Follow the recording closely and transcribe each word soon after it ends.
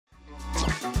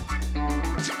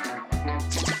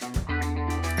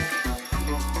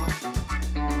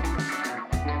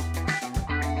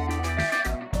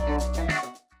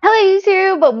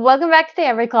YouTube, welcome back to the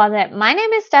Every Closet. My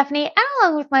name is Stephanie, and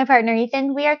along with my partner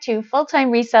Ethan, we are two full-time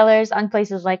resellers on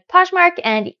places like Poshmark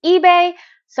and eBay.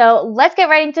 So let's get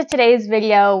right into today's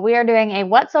video. We are doing a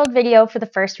what sold video for the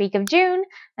first week of June,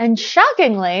 and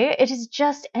shockingly, it is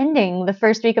just ending the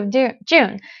first week of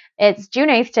June. It's June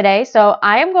 8th today, so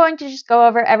I am going to just go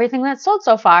over everything that's sold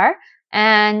so far.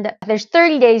 And there's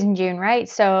 30 days in June, right?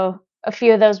 So a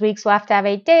few of those weeks will have to have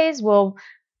 8 days.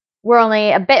 We're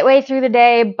only a bit way through the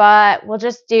day, but we'll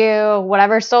just do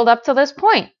whatever sold up to this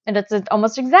point. And it's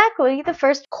almost exactly the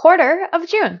first quarter of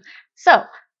June. So,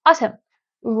 awesome.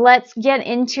 Let's get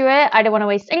into it. I don't want to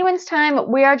waste anyone's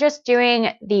time. We are just doing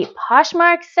the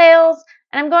Poshmark sales,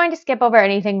 and I'm going to skip over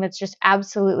anything that's just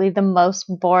absolutely the most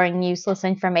boring, useless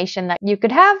information that you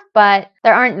could have, but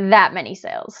there aren't that many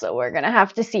sales, so we're going to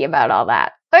have to see about all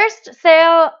that. First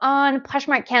sale on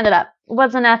Poshmark Canada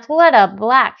was an Athleta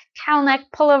black cowl neck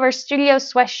pullover studio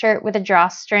sweatshirt with a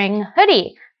drawstring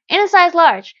hoodie in a size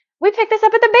large. We picked this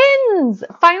up at the bins.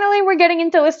 Finally, we're getting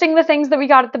into listing the things that we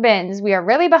got at the bins. We are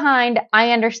really behind.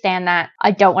 I understand that.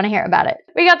 I don't want to hear about it.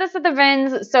 We got this at the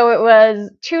bins, so it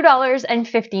was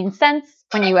 $2.15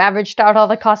 when you averaged out all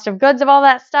the cost of goods of all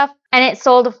that stuff, and it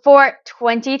sold for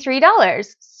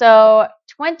 $23. So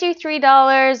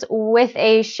 $23 with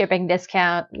a shipping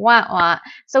discount. Wah wah.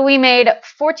 So we made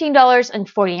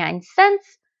 $14.49.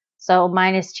 So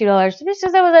minus $2. This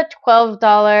was a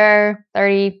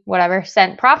 $12.30 whatever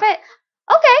cent profit.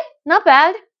 Okay, not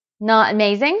bad. Not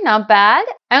amazing, not bad.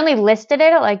 I only listed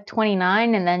it at like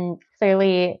 29 and then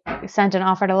clearly sent an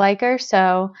offer to Liker.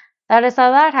 So that is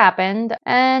how that happened.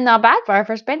 And not bad for our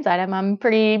first bins item. I'm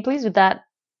pretty pleased with that.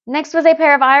 Next was a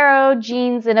pair of IRO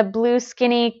jeans in a blue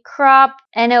skinny crop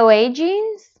NOA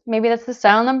jeans. Maybe that's the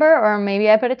style number, or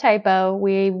maybe I put a typo.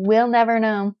 We will never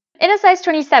know. In a size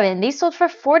 27, these sold for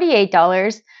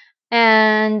 $48,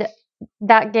 and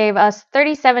that gave us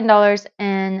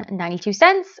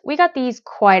 $37.92. We got these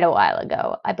quite a while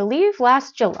ago. I believe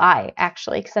last July,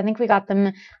 actually, because I think we got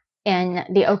them in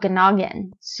the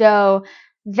Okanagan. So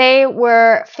they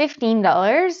were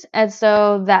 $15, and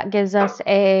so that gives us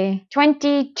a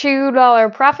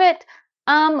 $22 profit.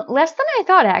 Less than I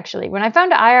thought, actually. When I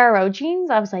found IRO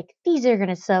jeans, I was like, these are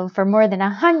gonna sell for more than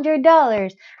 $100.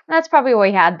 And that's probably why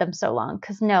we had them so long,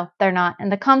 because no, they're not. And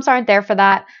the comps aren't there for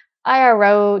that.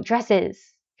 IRO dresses,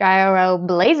 IRO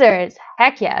blazers,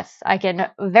 heck yes. I can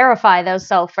verify those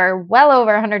sell for well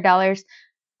over $100.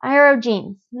 IRO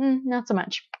jeans, not so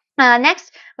much.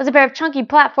 Next was a pair of chunky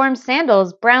platform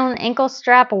sandals, brown ankle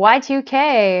strap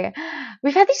Y2K.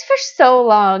 We've had these for so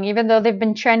long, even though they've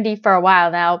been trendy for a while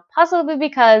now, possibly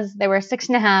because they were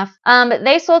 6.5.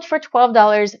 They sold for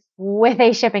 $12 with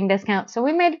a shipping discount, so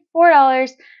we made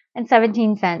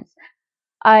 $4.17.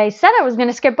 I said I was going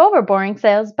to skip over boring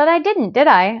sales, but I didn't, did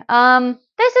I?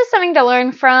 This is something to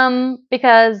learn from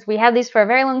because we had these for a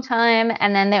very long time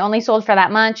and then they only sold for that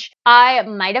much. I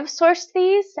might have sourced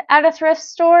these at a thrift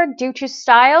store due to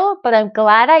style, but I'm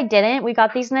glad I didn't. We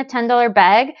got these in a $10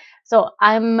 bag, so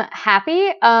I'm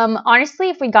happy. Honestly,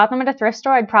 if we got them at a thrift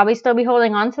store, I'd probably still be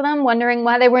holding on to them, wondering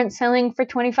why they weren't selling for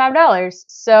 $25.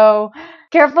 So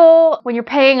careful when you're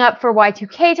paying up for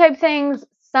Y2K type things.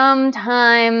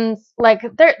 Sometimes, like,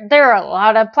 there are a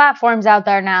lot of platforms out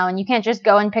there now, and you can't just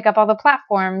go and pick up all the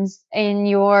platforms in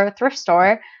your thrift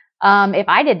store. If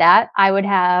I did that, I would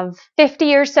have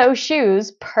 50 or so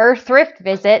shoes per thrift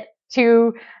visit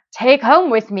to take home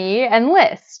with me and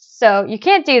list. So you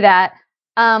can't do that.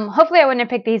 Hopefully I wouldn't have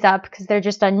picked these up because they're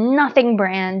just a nothing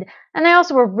brand, and they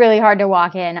also were really hard to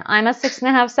walk in. I'm a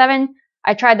 6.5, 7.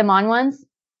 I tried them on once.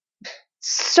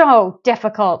 So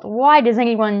difficult. Why does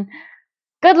anyone...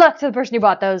 Good luck to the person who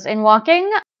bought those in walking,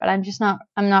 but I'm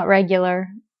not regular,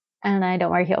 and I don't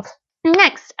wear heels.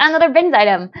 Next, another bins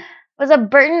item was a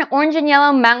Burton orange and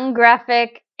yellow mountain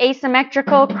graphic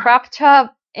asymmetrical crop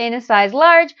top in a size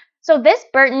large. So this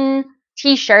Burton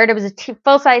t-shirt, it was a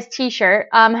full-size t-shirt,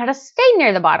 had a stain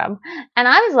near the bottom, and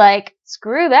I was like,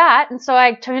 screw that, and so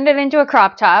I turned it into a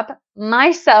crop top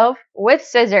myself with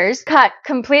scissors, cut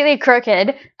completely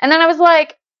crooked, and then I was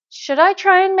like, should I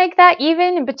try and make that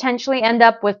even and potentially end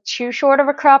up with too short of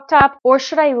a crop top? Or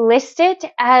should I list it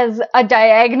as a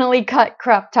diagonally cut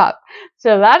crop top?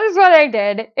 So that is what I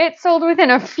did. It sold within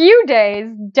a few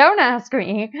days. Don't ask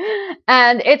me.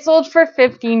 And it sold for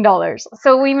 $15.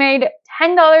 So we made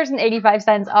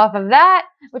 $10.85 off of that,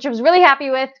 which I was really happy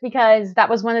with because that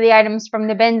was one of the items from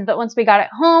the bins that once we got it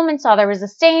home and saw there was a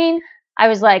stain, I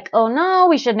was like, oh no,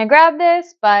 we shouldn't have grabbed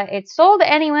this, but it sold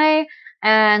anyway.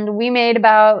 and we made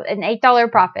about an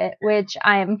 $8 profit, which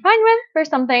I am fine with for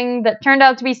something that turned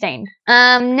out to be stained.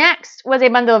 Next was a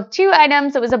bundle of 2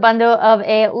 items. It was a bundle of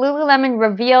a Lululemon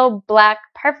Reveal black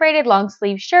perforated long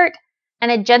sleeve shirt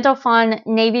and a Gentle Fawn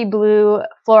navy blue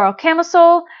floral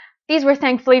camisole. These were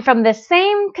thankfully from the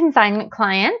same consignment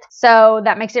client, so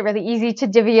that makes it really easy to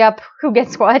divvy up who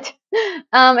gets what.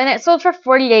 And it sold for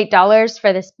 $48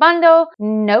 for this bundle.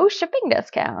 No shipping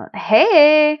discount.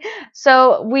 Hey!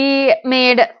 So we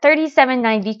made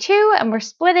 $37.92, and we're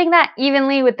splitting that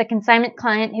evenly with the consignment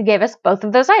client who gave us both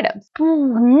of those items.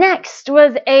 Next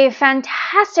was a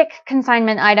fantastic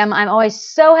consignment item. I'm always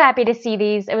so happy to see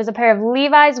these. It was a pair of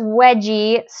Levi's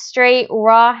Wedgie straight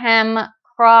raw hem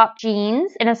crop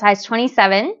jeans in a size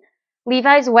 27.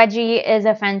 Levi's Wedgie is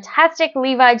a fantastic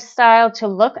Levi's style to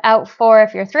look out for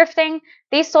if you're thrifting.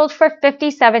 These sold for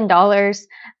 $57,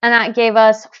 and that gave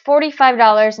us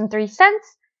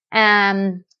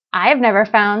 $45.03. I have never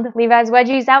found Levi's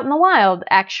Wedgies out in the wild,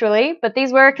 actually, but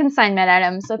these were consignment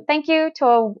items. So thank you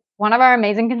to one of our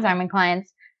amazing consignment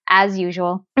clients, as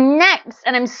usual. Next,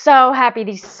 and I'm so happy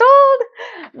these sold,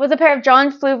 was a pair of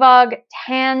John Fluvog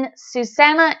tan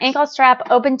Susanna ankle strap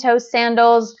open toe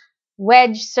sandals,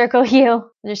 wedge circle heel,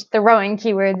 just throwing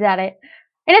keywords at it,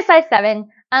 in a size 7.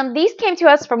 These came to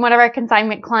us from one of our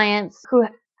consignment clients who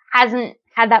hasn't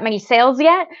had that many sales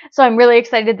yet, so I'm really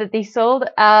excited that these sold.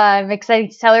 I'm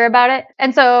excited to tell her about it.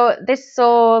 And so this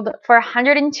sold for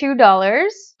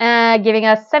 $102, giving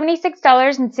us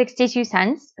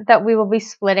 $76.62 that we will be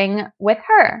splitting with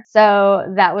her. So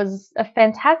that was a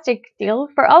fantastic deal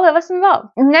for all of us involved.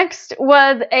 Next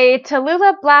was a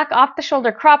Tallulah black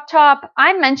off-the-shoulder crop top.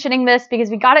 I'm mentioning this because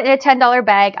we got it in a $10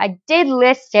 bag. I did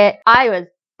list it. I was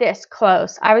this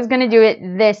close. I was going to do it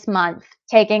this month,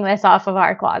 taking this off of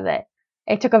our closet.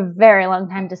 It took a very long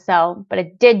time to sell, but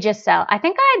it did just sell. I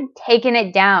think I had taken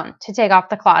it down to take off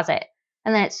the closet,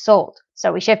 and then it sold,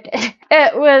 so we shipped it.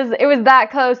 It was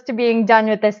that close to being done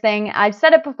with this thing. I've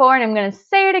said it before, and I'm going to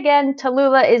say it again.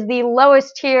 Tallulah is the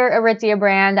lowest tier Aritzia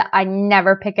brand. I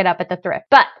never pick it up at the thrift.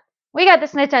 But we got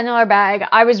this in a $10 bag.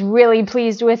 I was really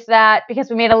pleased with that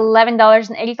because we made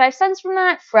 $11.85 from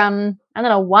that from, I don't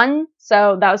know, 1.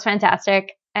 So that was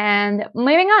fantastic. And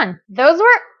moving on. Those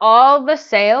were all the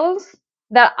sales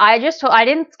that I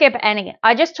didn't skip any.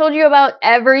 I just told you about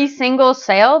every single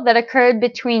sale that occurred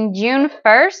between June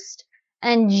 1st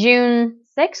and June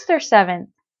 6th or 7th.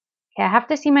 Okay, I have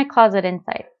to see my closet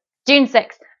insight. June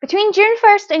 6th. Between June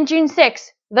 1st and June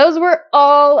 6th, those were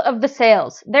all of the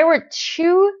sales. There were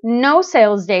 2 no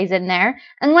sales days in there,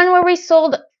 and one where we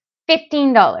sold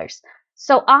 $15.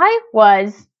 So I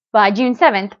was, by June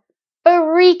 7th,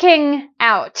 freaking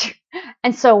out.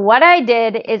 And so what I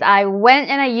did is I went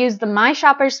and I used the My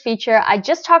Shoppers feature. I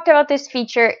just talked about this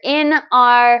feature in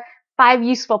our 5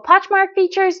 useful Poshmark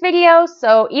features video.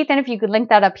 So Ethan, if you could link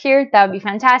that up here, that would be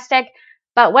fantastic.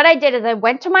 But what I did is I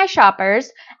went to My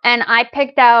Shoppers and I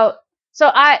picked out,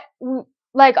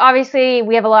 obviously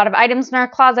we have a lot of items in our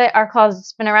closet. Our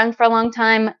closet's been around for a long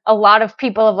time. A lot of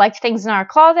people have liked things in our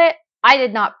closet. I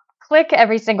did not click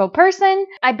every single person.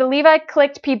 I believe I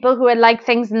clicked people who had liked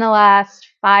things in the last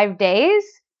 5 days,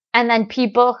 and then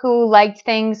people who liked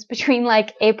things between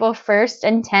like April 1st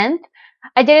and 10th.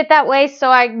 I did it that way so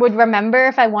I would remember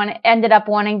if I ended up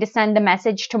wanting to send a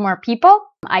message to more people.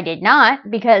 I did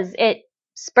not because it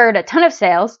spurred a ton of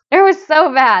sales. It was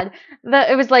so bad.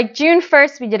 It was like June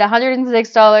 1st, we did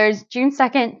 $106, June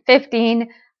 2nd, $15,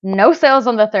 no sales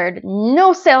on the 3rd,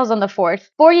 no sales on the 4th,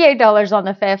 $48 on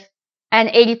the 5th, and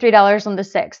 $83 on the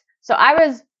 6th. So I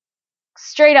was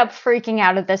straight up freaking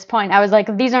out at this point. I was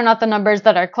like, these are not the numbers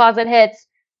that our closet hits.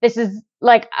 This is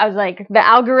like, I was like, the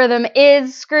algorithm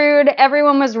is screwed.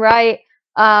 Everyone was right.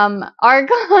 Our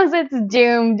closet's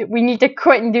doomed. We need to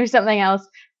quit and do something else.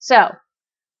 So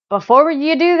before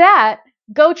you do that,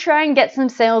 go try and get some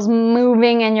sales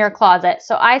moving in your closet.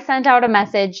 So I sent out a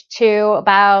message to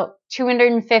about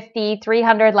 250,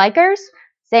 300 likers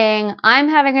saying, I'm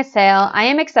having a sale. I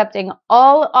am accepting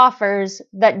all offers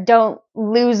that don't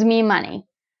lose me money.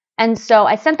 And so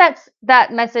I sent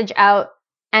that message out,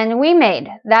 and we made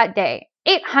that day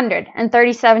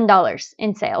 $837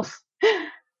 in sales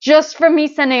just from me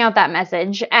sending out that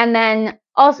message. And then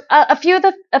also a few of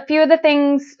the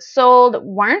things sold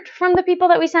weren't from the people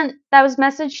that we sent that was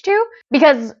messaged to,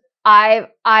 because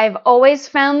I've always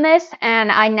found this,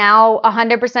 and I now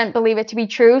 100% believe it to be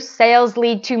true. Sales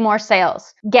lead to more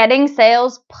sales. Getting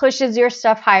sales pushes your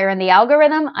stuff higher in the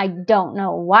algorithm. I don't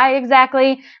know why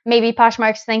exactly. Maybe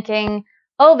Poshmark's thinking,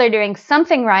 oh, they're doing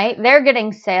something right. They're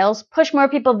getting sales. Push more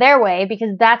people their way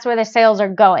because that's where the sales are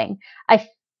going.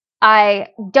 I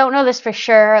don't know this for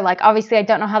sure. Like, obviously, I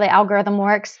don't know how the algorithm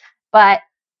works, but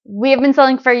we have been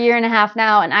selling for a year and a half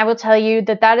now, and I will tell you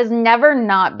that that has never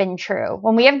not been true.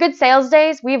 When we have good sales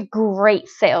days, we have great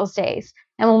sales days.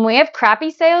 And when we have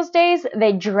crappy sales days,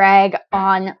 they drag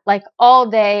on like all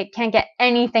day. Can't get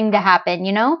anything to happen,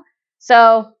 you know?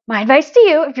 So my advice to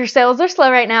you, if your sales are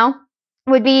slow right now,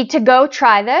 would be to go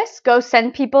try this. Go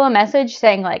send people a message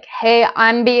saying like, hey,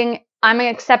 I'm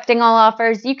accepting all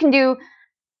offers. You can do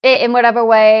it in whatever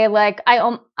way. Like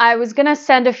I was gonna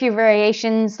send a few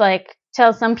variations, like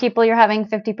tell some people you're having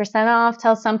 50% off,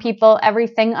 tell some people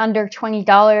everything under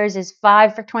 $20 is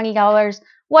 5 for $20,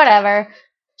 whatever.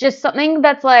 Just something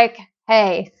that's like,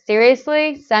 hey,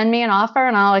 seriously, send me an offer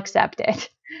and I'll accept it.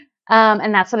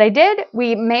 And that's what I did.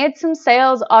 We made some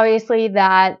sales, obviously,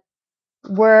 that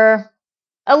were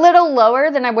a little lower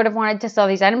than I would have wanted to sell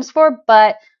these items for,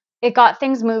 but it got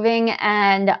things moving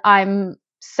and I'm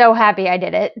so happy I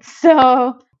did it.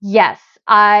 So yes,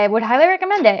 I would highly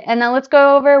recommend it. And now let's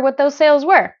go over what those sales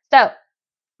were. So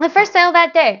the first sale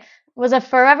that day was a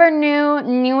Forever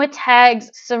New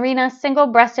Tags Serena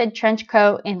single-breasted trench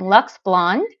coat in Luxe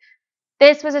Blonde.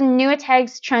 This was a New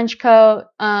Tags trench coat.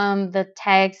 The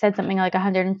tag said something like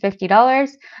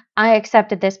 $150. I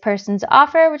accepted this person's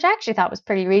offer, which I actually thought was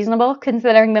pretty reasonable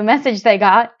considering the message they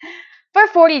got, for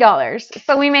 $40.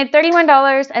 So we made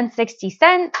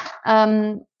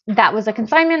 $31.60. That was a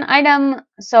consignment item,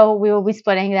 so we will be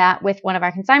splitting that with one of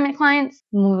our consignment clients.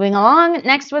 Moving along,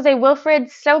 next was a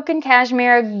Wilfred Silk and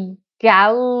Cashmere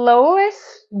Gallois.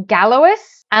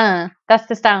 That's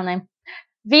the style name.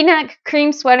 V-neck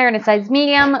cream sweater in a size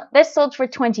medium. This sold for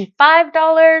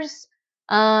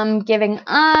 $25, giving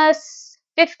us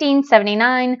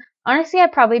 $15.79. Honestly, I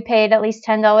probably paid at least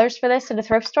 $10 for this at a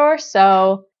thrift store,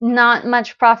 so not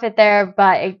much profit there,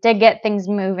 but it did get things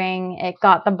moving. It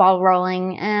got the ball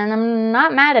rolling, and I'm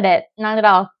not mad at it, not at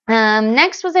all.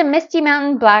 Next was a Misty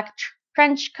Mountain black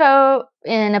trench coat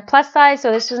in a plus size,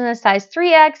 so this was in a size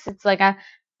 3X. It's like a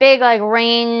big like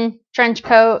rain trench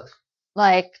coat,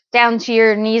 like down to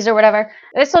your knees or whatever.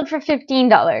 This sold for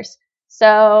 $15.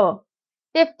 So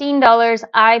 $15,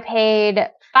 I paid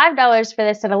 $5 for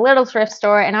this at a little thrift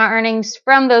store, and our earnings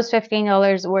from those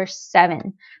 $15 were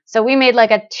 $7. So we made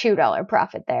like a $2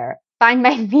 profit there. Fine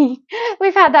by me.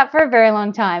 We've had that for a very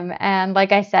long time. And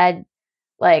like I said,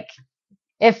 like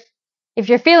if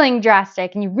you're feeling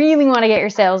drastic and you really want to get your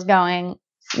sales going,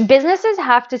 businesses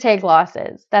have to take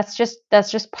losses. That's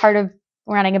just part of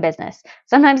running a business.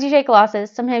 Sometimes you take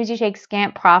losses, sometimes you take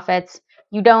scant profits.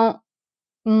 You don't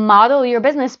model your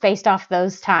business based off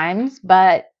those times,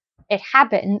 but it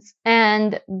happens.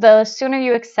 And the sooner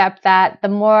you accept that, the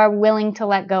more willing to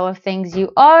let go of things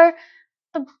you are,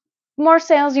 the more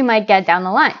sales you might get down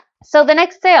the line. So the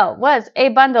next sale was a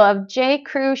bundle of J.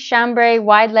 Crew chambray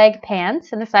wide leg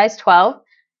pants in a size 12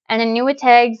 and a New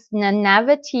Tags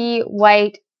Navity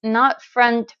white knot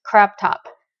front crop top.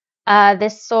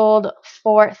 This sold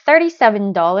for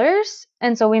 $37,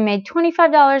 and so we made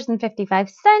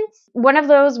 $25.55. One of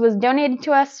those was donated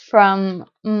to us from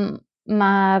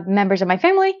my members of my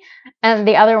family, and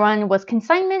the other one was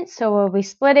consignment, so we'll be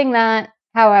splitting that.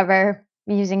 However,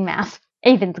 using math,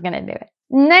 Ethan's gonna do it.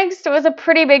 Next was a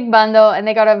pretty big bundle, and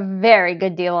they got a very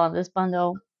good deal on this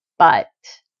bundle, but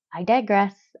I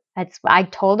digress. I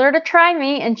told her to try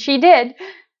me, and she did,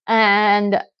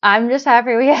 and I'm just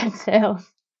happy we had sales.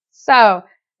 So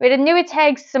we had a New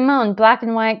Tags Simone black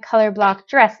and white color block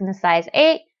dress in a size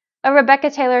 8, a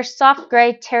Rebecca Taylor soft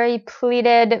gray terry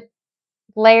pleated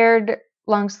layered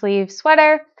long sleeve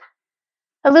sweater,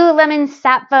 a Lululemon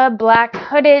Satva black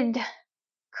hooded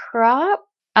crop,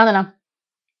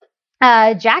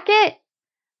 jacket,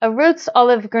 a Roots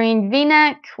olive green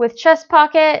V-neck with chest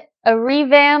pocket, a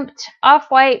revamped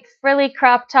off-white frilly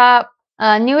crop top,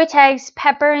 New Tags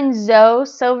Pepper and Zoe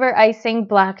silver icing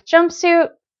black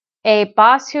jumpsuit, a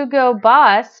Boss Hugo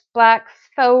Boss black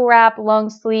faux wrap long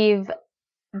sleeve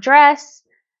dress,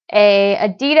 a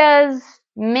Adidas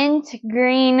mint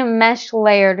green mesh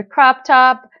layered crop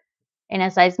top in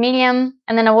a size medium,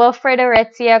 and then a Wilfred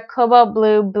Aritzia cobalt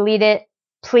blue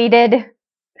pleated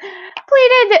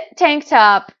tank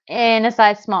top in a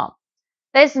size small.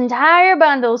 This entire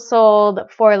bundle sold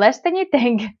for less than you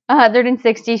think,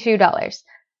 $162.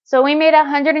 So we made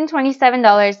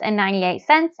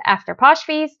 $127.98 after Posh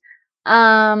fees.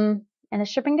 And a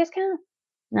shipping discount?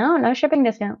 No shipping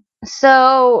discount.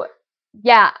 So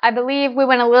yeah, I believe we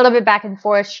went a little bit back and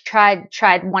forth. She tried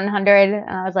 100, and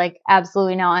I was like,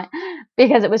 absolutely not,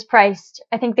 because it was priced.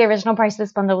 I think the original price of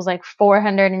this bundle was like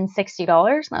 $460,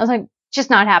 and I was like, just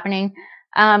not happening.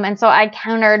 And so I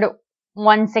countered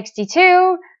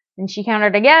 162, And she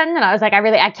countered again, and I was like,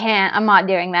 I can't, I'm not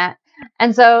doing that.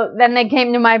 And so then they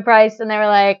came to my price, and they were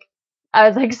like, I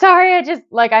was like, sorry,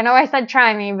 I know I said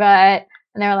try me, but,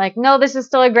 and they were like, no, this is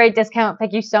still a great discount,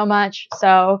 thank you so much.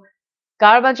 So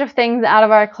got a bunch of things out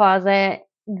of our closet,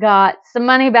 got some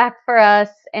money back for us,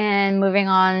 and moving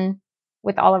on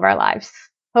with all of our lives.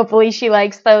 Hopefully she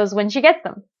likes those when she gets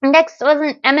them. Next was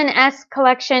an M&S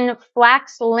collection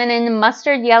flax linen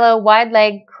mustard yellow wide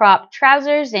leg crop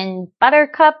trousers in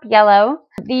buttercup yellow.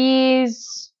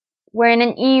 These were in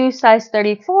an EU size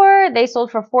 34. They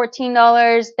sold for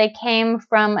 $14. They came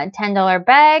from a $10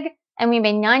 bag, and we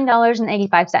made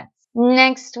 $9.85.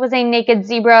 Next was a naked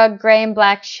zebra gray and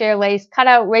black sheer lace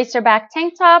cutout racerback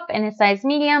tank top in a size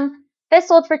medium. This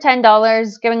sold for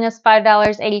 $10, giving us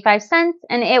 $5.85,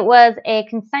 and it was a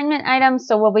consignment item,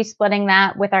 so we'll be splitting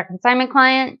that with our consignment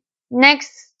client.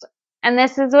 Next, and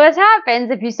this is what happens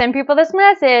if you send people this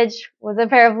message, was a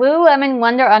pair of Lululemon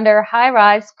Wonder Under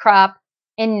high-rise crop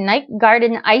in Night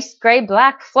Garden ice gray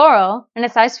black floral in a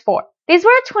size 4. These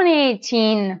were a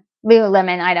 2018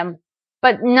 Lululemon item,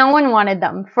 but no one wanted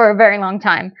them for a very long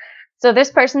time. So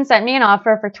this person sent me an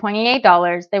offer for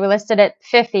 $28. They were listed at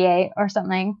 $58 or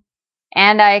something.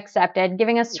 And I accepted,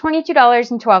 giving us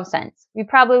 $22.12. We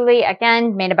probably,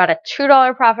 again, made about a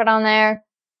 $2 profit on there,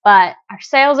 but our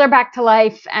sales are back to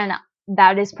life, and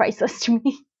that is priceless to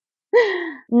me.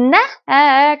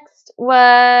 Next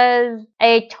was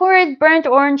a torrid burnt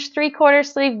orange 3/4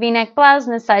 sleeve v-neck blouse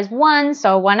in a size 1,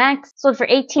 so 1X. Sold for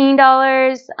 $18.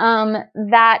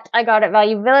 That I got at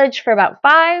Value Village for about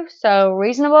 $5, so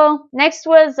reasonable. Next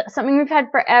was something we've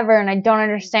had forever, and I don't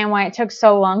understand why it took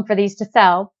so long for these to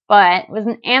sell, but it was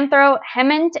an Anthro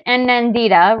Hemant and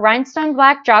Nandita rhinestone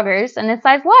black joggers in a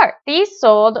size large. These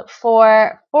sold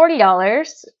for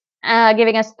 $40.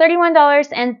 Giving us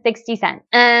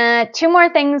 $31.60. 2 more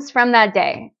things from that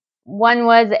day. One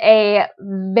was a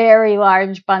very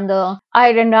large bundle.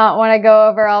 I did not want to go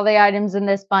over all the items in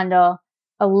this bundle.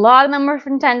 A lot of them were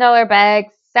from $10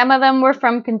 bags. Some of them were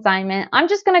from consignment. I'm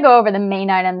just going to go over the main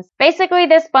items. Basically,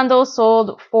 this bundle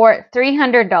sold for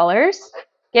 $300,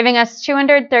 giving us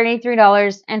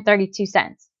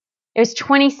 $233.32. It was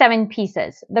 27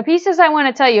 pieces. The pieces I want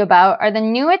to tell you about are the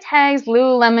New Tags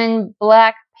Lululemon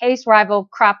Black Pace Rival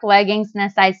crop leggings in a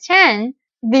size 10,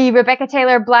 the Rebecca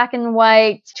Taylor black and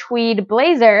white tweed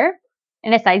blazer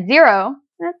in a size 0.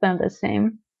 That's not the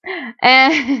same.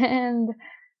 And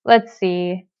let's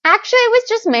see. Actually, it was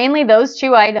just mainly those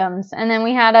 2 items. And then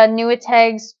we had a New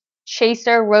Tags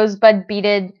Chaser rosebud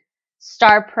beaded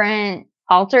star print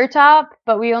halter top,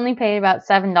 but we only paid about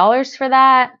 $7 for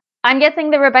that. I'm guessing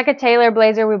the Rebecca Taylor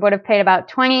blazer we would have paid about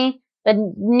 $20. The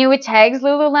New Tags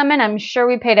Lululemon, I'm sure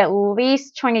we paid at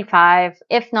least $25,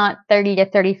 if not $30 to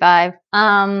 $35.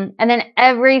 And then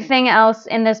everything else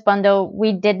in this bundle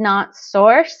we did not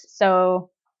source. So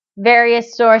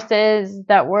various sources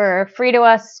that were free to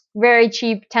us, very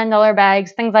cheap $10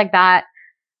 bags, things like that.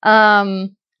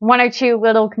 1 or 2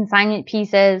 little consignment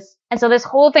pieces. And so this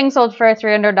whole thing sold for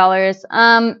 $300.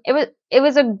 It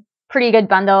was a pretty good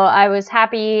bundle. I was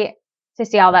happy to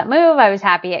see all that move. I was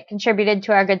happy it contributed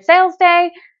to our good sales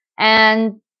day,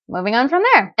 and moving on from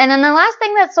there. And then the last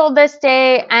thing that sold this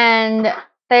day, and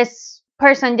this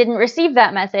person didn't receive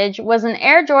that message, was an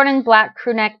Air Jordan black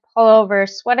crew neck pullover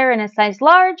sweater in a size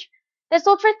large. This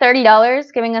sold for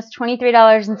 $30, giving us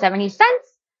 $23.70.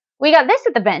 We got this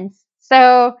at the bins.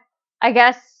 So I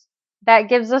guess that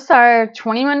gives us our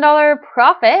 $21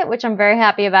 profit, which I'm very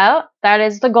happy about. That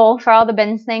is the goal for all the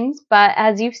bins things, but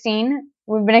as you've seen,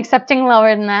 we've been accepting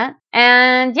lower than that.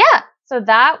 And yeah, so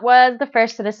that was the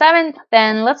 1st to the 7th.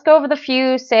 Then let's go over the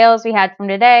few sales we had from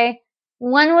today.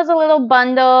 One was a little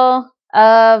bundle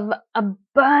of a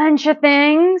bunch of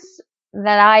things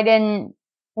that I didn't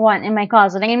want in my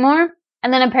closet anymore,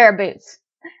 and then a pair of boots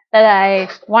that I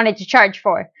wanted to charge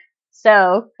for.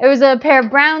 So it was a pair of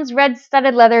Browns red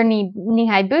studded leather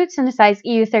knee-high boots in a size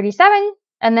EU 37,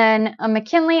 and then a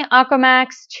McKinley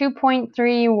Aquamax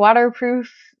 2.3 waterproof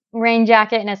rain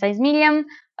jacket in a size medium,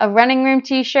 a running room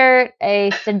t-shirt,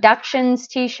 a Seductions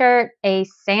t-shirt, a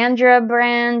Sandra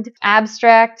brand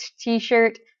abstract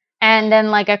t-shirt, and then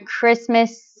like a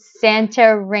Christmas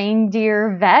Santa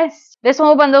reindeer vest. This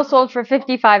whole bundle sold for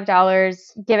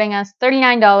 $55, giving us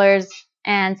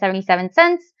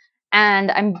 $39.77.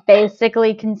 And I'm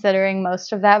basically considering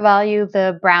most of that value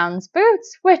the Browns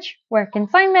boots, which were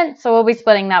consignment, so we'll be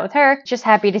splitting that with her. Just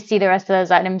happy to see the rest of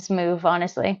those items move,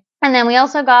 honestly. And then we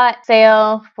also got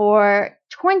sale for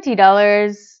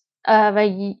 $20 of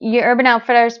a Urban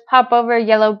Outfitters pop-over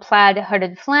yellow plaid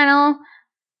hooded flannel.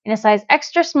 In a size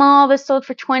extra small, this sold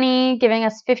for $20, giving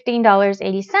us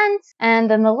 $15.80. And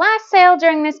then the last sale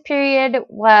during this period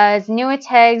was New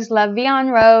Tags La Vie en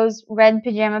Rose red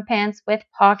pajama pants with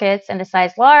pockets and a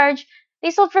size large.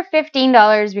 These sold for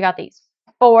 $15. We got these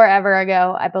forever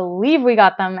ago. I believe we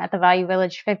got them at the Value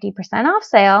Village 50% off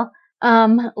sale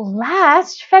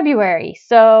last February.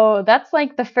 So that's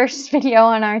like the first video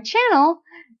on our channel.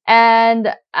 And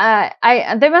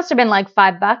they must have been like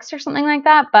 $5 or something like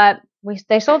that, but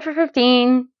they sold for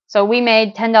 15, so we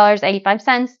made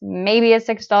 $10.85, maybe a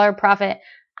 $6 profit.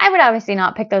 I would obviously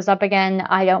not pick those up again.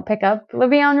 I don't pick up La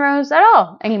Vie en Rose at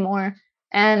all anymore,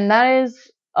 and that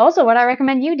is also what I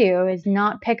recommend you do: is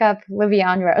not pick up La Vie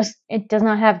en Rose. It does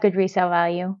not have good resale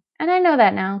value, and I know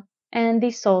that now. And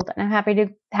these sold, and I'm happy to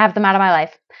have them out of my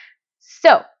life.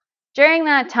 So during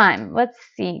that time, let's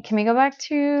see, can we go back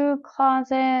to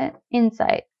Closet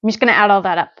Insight? I'm just going to add all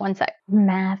that up. One sec.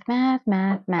 Math.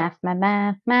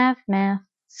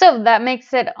 So that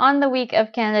makes it on the week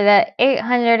of Canada,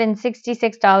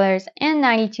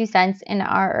 $866.92 in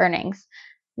our earnings.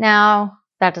 Now,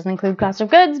 that doesn't include cost of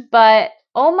goods, but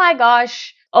oh my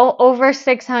gosh, over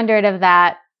 600 of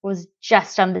that was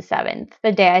just on the 7th,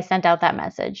 the day I sent out that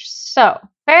message. So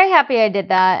very happy I did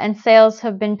that, and sales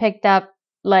have been picked up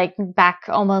like back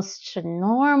almost to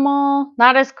normal.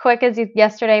 Not as quick as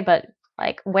yesterday, but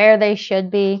like where they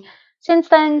should be since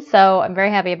then. So I'm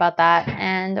very happy about that,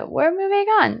 and we're moving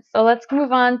on. So let's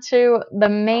move on to the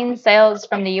main sales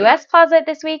from the US closet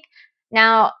this week.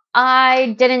 Now,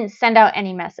 I didn't send out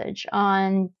any message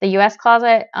on the US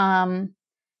closet.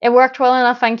 It worked well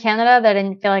enough on Canada that I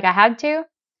didn't feel like I had to.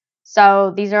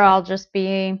 So these are all just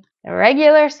being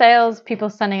regular sales, people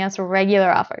sending us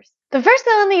regular offers. The first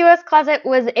sale in the US closet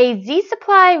was a Z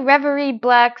Supply Reverie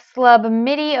Black Slub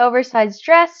Midi oversized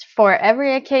dress for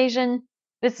every occasion.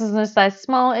 This is in a size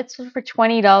small. It's for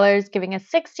 $20, giving us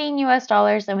 $16 US,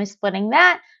 and we're splitting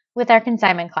that with our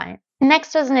consignment client.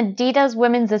 Next was an Adidas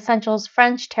Women's Essentials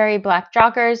French Terry Black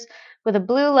joggers with a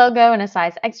blue logo and a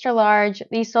size extra large.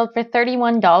 These sold for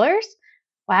 $31.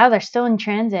 Wow, they're still in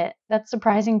transit. That's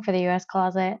surprising for the US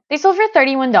closet. They sold for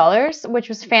 $31, which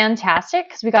was fantastic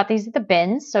because we got these at the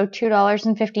bins, so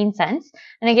 $2.15,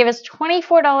 and it gave us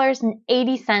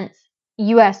 $24.80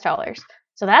 US dollars.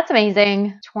 So that's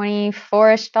amazing.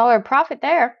 $24-ish profit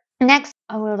there. Next,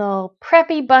 a little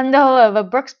preppy bundle of a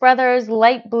Brooks Brothers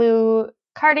light blue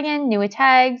cardigan, New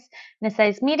Tags, in a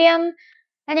size medium,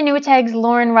 and a New Tags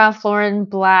Ralph Lauren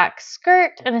black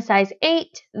skirt in a size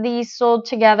 8. These sold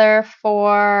together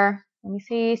for, let me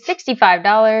see,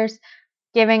 $65,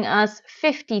 giving us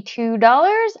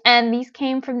 $52, and these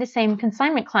came from the same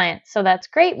consignment client. So that's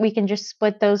great. We can just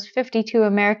split those 52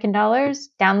 American dollars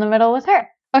down the middle with her.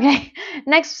 Okay,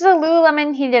 next was a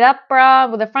Lululemon heated up bra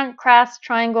with a front clasp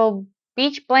triangle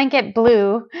beach blanket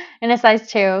blue in a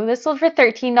size 2. This sold for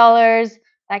 $13.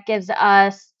 That gives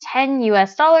us $10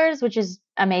 US, which is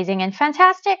amazing and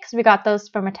fantastic because we got those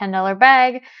from a $10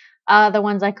 bag. The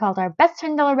ones I called our best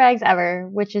 $10 bags ever,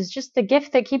 which is just the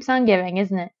gift that keeps on giving,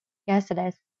 isn't it? Yes, it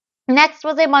is. Next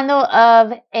was a bundle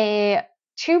of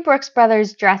two Brooks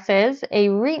Brothers dresses, a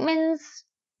Reitman's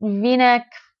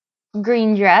V-neck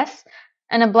green dress,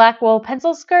 and a black wool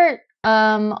pencil skirt,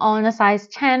 all in a size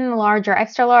 10, large or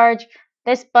extra large.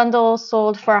 This bundle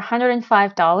sold for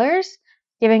 $105,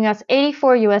 giving us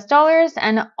 $84 US,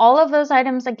 and all of those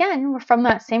items, again, were from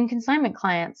that same consignment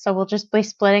client, so we'll just be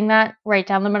splitting that right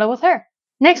down the middle with her.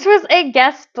 Next was a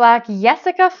Guess black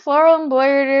Jessica floral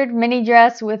embroidered mini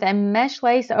dress with a mesh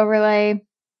lace overlay.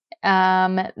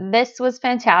 This was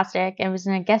fantastic. It was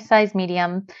in a Guess size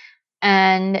medium,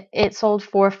 and it sold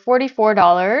for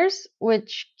 $44,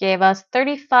 which gave us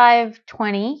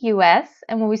 $35.20 US,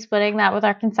 and we'll be splitting that with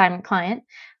our consignment client.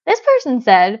 This person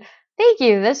said, "Thank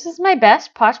you, this is my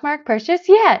best Poshmark purchase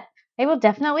yet. I will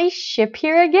definitely ship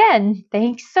here again.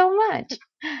 Thanks so much."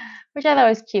 Which I thought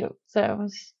was cute, so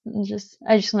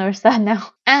I just noticed that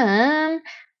now.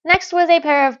 Next was a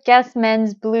pair of Guess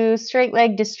men's blue straight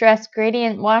leg distressed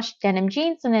gradient wash denim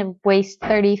jeans in a waist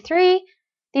 33.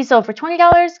 These sold for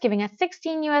 $20, giving us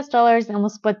 $16 US, and we'll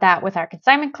split that with our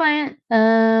consignment client.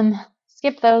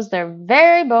 Skip those, they're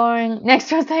very boring.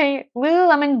 Next was a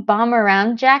Lululemon bomb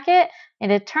around jacket,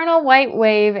 an eternal white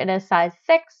wave in a size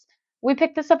 6. We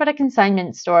picked this up at a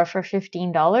consignment store for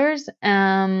 $15.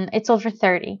 It sold for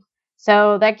 $30.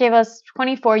 So that gave us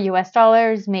 $24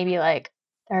 US, maybe like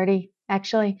 30,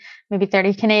 actually, maybe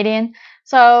 30 Canadian.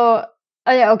 So,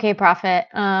 okay profit.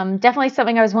 Definitely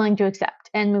something I was willing to accept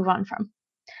and move on from.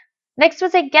 Next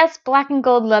was a Guess black and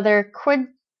gold leather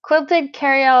quilted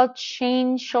carryall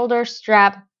chain shoulder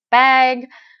strap bag.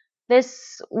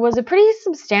 This was a pretty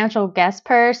substantial guest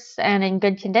purse and in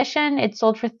good condition. It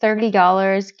sold for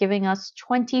 $30, giving us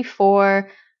 24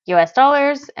 US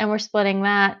dollars, and we're splitting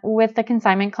that with the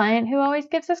consignment client who always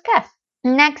gives us cash.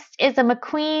 Next is a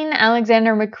McQueen,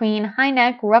 Alexander McQueen high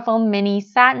neck ruffle mini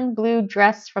satin blue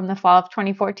dress from the fall of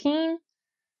 2014.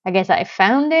 I guess I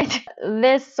found it.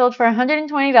 This sold for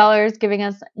 $120, giving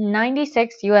us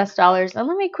 96 US dollars. And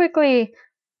let me quickly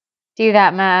do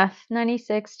that math.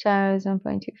 96 times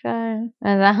 1.25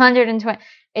 and 120.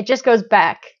 It just goes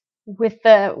back with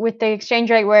the exchange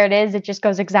rate where it is. It just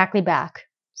goes exactly back.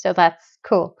 So that's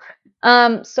cool.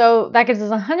 So that gives us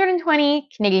 120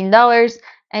 Canadian dollars,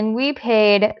 and we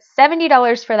paid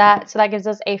 $70 for that. So that gives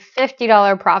us a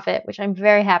 $50 profit, which I'm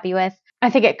very happy with. I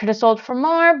think it could have sold for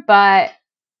more, but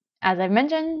as I've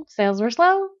mentioned, sales were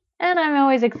slow, and I'm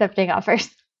always accepting offers.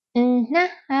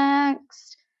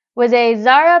 Next was a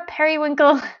Zara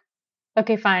periwinkle.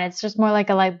 Okay, fine, it's just more like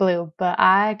a light blue, but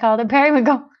I called it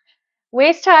periwinkle.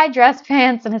 Waist-high dress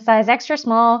pants in a size extra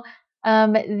small.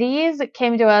 These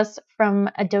came to us from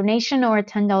a donation or a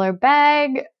 $10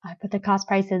 bag. I put the cost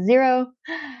price as $0.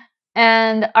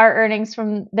 And our earnings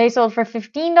they sold for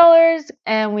 $15,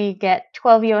 and we get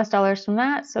 12 US dollars from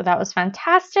that, so that was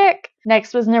fantastic.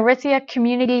 Next was Narisia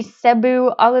Community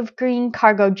Cebu olive green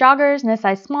cargo joggers in a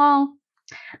size small.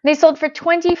 They sold for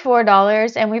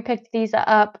 $24, and we picked these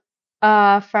up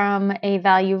from a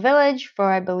Value Village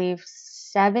for, I believe,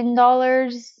 $7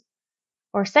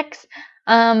 or $6.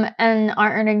 And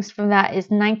our earnings from that is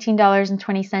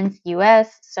 $19.20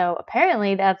 US. So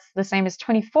apparently that's the same as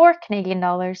 24 Canadian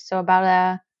dollars. So about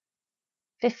a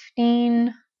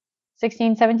 $15,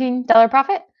 $16, $17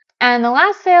 profit. And the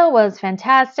last sale was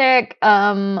fantastic.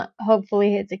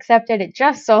 Hopefully it's accepted. It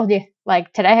just sold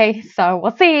like today, so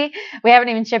we'll see. We haven't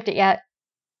even shipped it yet.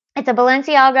 It's a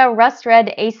Balenciaga rust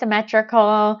red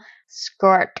asymmetrical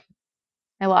skirt.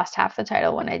 I lost half the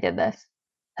title when I did this.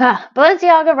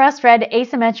 Balenciaga rust red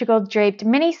asymmetrical draped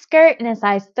mini skirt in a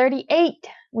size 38,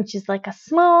 which is like a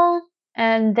small,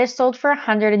 and this sold for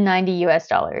 190 US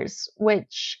dollars,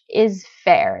 which is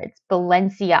fair. It's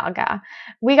Balenciaga.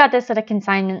 We got this at a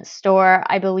consignment store.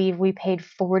 I believe we paid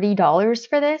 $40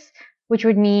 for this, which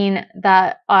would mean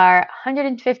that our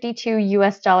 152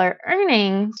 US dollar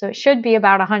earnings, so it should be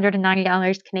about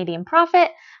 $190 Canadian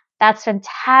profit. That's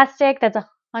fantastic. That's a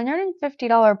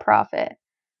 $150 profit,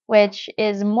 which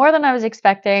is more than I was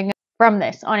expecting from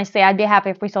this. Honestly, I'd be happy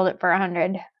if we sold it for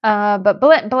 100. But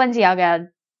Balenciaga,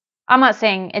 I'm not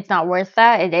saying it's not worth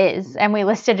that. It is, and we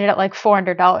listed it at like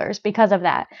 $400 because of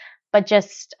that. But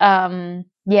just,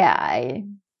 yeah,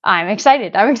 I'm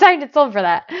excited. I'm excited it sold for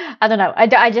that. I don't know.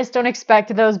 I just don't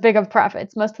expect those big of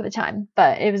profits most of the time,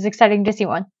 but it was exciting to see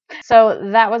one. So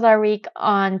that was our week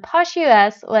on Posh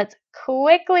US. Let's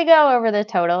quickly go over the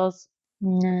totals.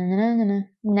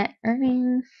 Net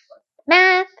earnings.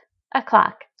 Math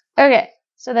o'clock. Okay,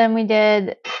 so then we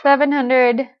did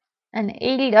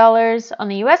 $780 on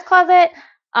the US closet.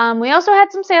 We also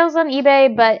had some sales on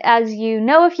eBay, but as you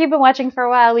know, if you've been watching for a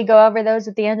while, we go over those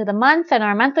at the end of the month in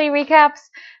our monthly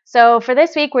recaps. So for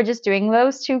this week, we're just doing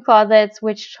those two closets,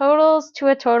 which totals to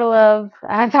a total of,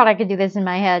 I thought I could do this in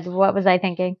my head. What was I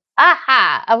thinking?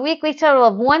 Aha! A weekly total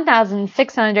of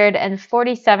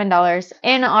 $1,647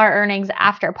 in our earnings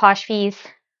after Posh fees,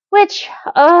 which,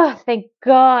 oh, thank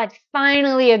God,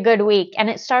 finally a good week. And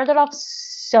it started off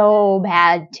so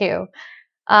bad too.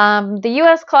 The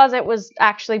US closet was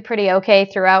actually pretty okay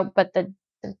throughout, but the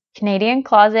Canadian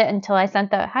closet until I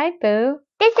sent the, hi boo.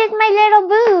 This is my little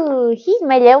boo. He's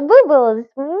my little boo-boos.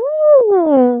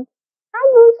 Hi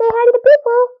boo, say hi to the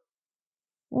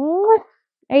people.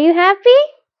 Are you happy?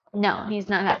 No, he's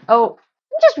not happy. Oh,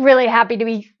 I'm just really happy to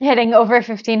be hitting over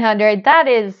 1,500. That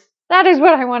is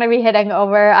what I want to be hitting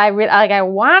over. I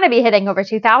want to be hitting over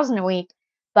 2,000 a week,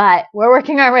 but we're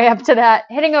working our way up to that.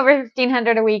 Hitting over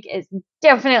 1,500 a week is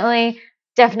definitely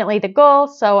the goal.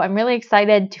 So I'm really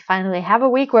excited to finally have a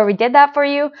week where we did that for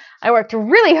you. I worked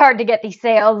really hard to get these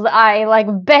sales. I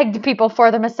begged people for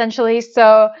them essentially.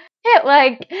 So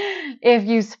if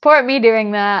you support me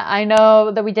doing that, I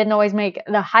know that we didn't always make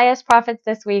the highest profits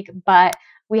this week, but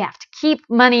we have to keep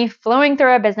money flowing through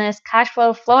our business, cash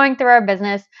flow flowing through our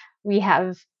business. We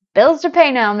have bills to pay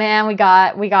now, man. We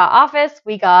got office,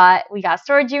 we got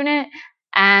storage unit,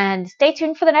 and stay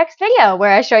tuned for the next video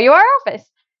where I show you our office.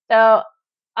 So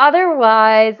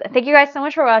otherwise, thank you guys so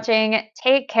much for watching.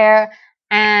 Take care,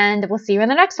 and we'll see you in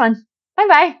the next one.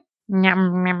 Bye-bye.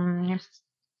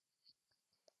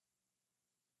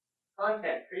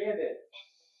 Content created.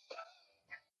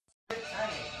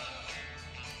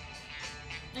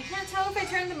 I can't tell if I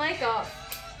turned the mic off.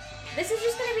 This is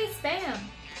just gonna be spam.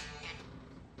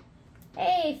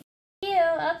 Hey, f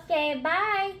you. Okay,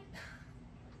 bye.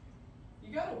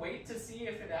 You gotta wait to see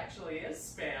if it actually is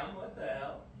spam. What the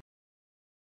hell?